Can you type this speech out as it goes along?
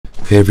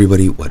Hey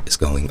everybody, what is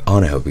going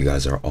on? I hope you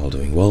guys are all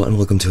doing well, and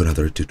welcome to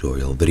another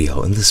tutorial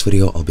video. In this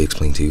video, I'll be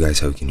explaining to you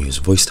guys how you can use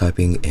voice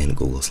typing in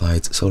Google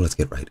Slides, so let's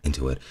get right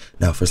into it.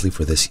 Now, firstly,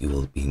 for this, you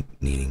will be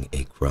needing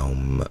a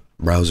Chrome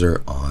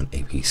browser on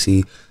a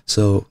PC,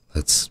 so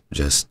let's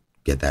just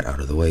get that out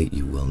of the way.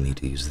 You will need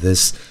to use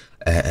this,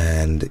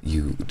 and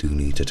you do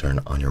need to turn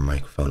on your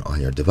microphone on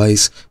your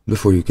device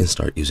before you can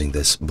start using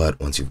this. But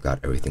once you've got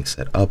everything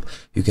set up,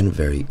 you can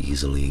very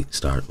easily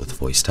start with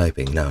voice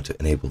typing. Now, to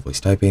enable voice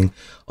typing,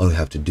 all you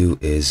have to do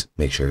is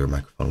make sure your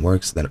microphone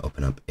works, then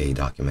open up a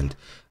document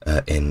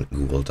in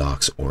Google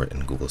Docs or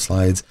in Google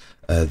Slides.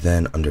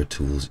 Then under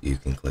Tools, you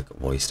can click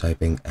voice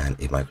typing and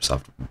a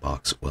Microsoft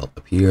box will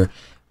appear.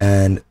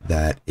 And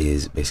that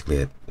is basically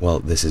it.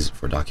 Well, this is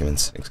for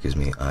documents. Excuse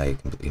me, I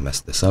completely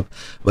messed this up.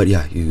 But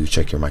yeah, you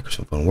check your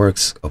microphone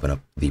works, open up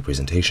the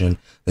presentation,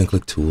 then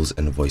click Tools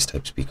and Voice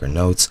Type Speaker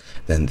Notes.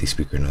 Then the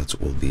speaker notes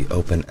will be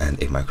open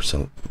and a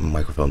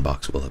microphone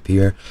box will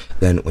appear.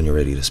 Then when you're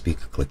ready to speak,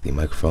 click the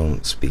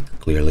microphone, speak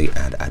clearly,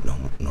 and add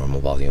normal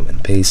volume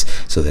and pace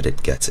so that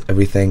it gets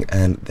everything.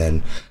 And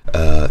then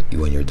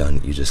when you're done,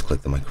 you just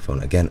click the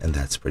microphone again, and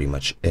that's pretty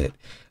much it.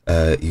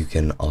 You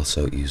can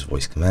also use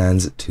voice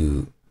commands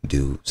to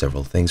do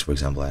several things, for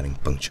example, adding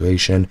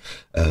punctuation,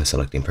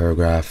 selecting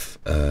paragraph,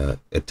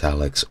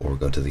 italics, or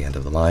go to the end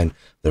of the line.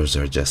 Those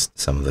are just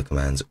some of the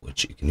commands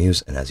which you can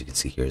use, and as you can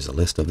see, here's a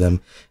list of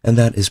them, and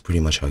that is pretty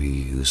much how you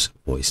use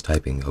voice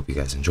typing. Hope you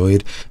guys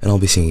enjoyed, and I'll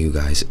be seeing you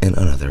guys in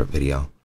another video.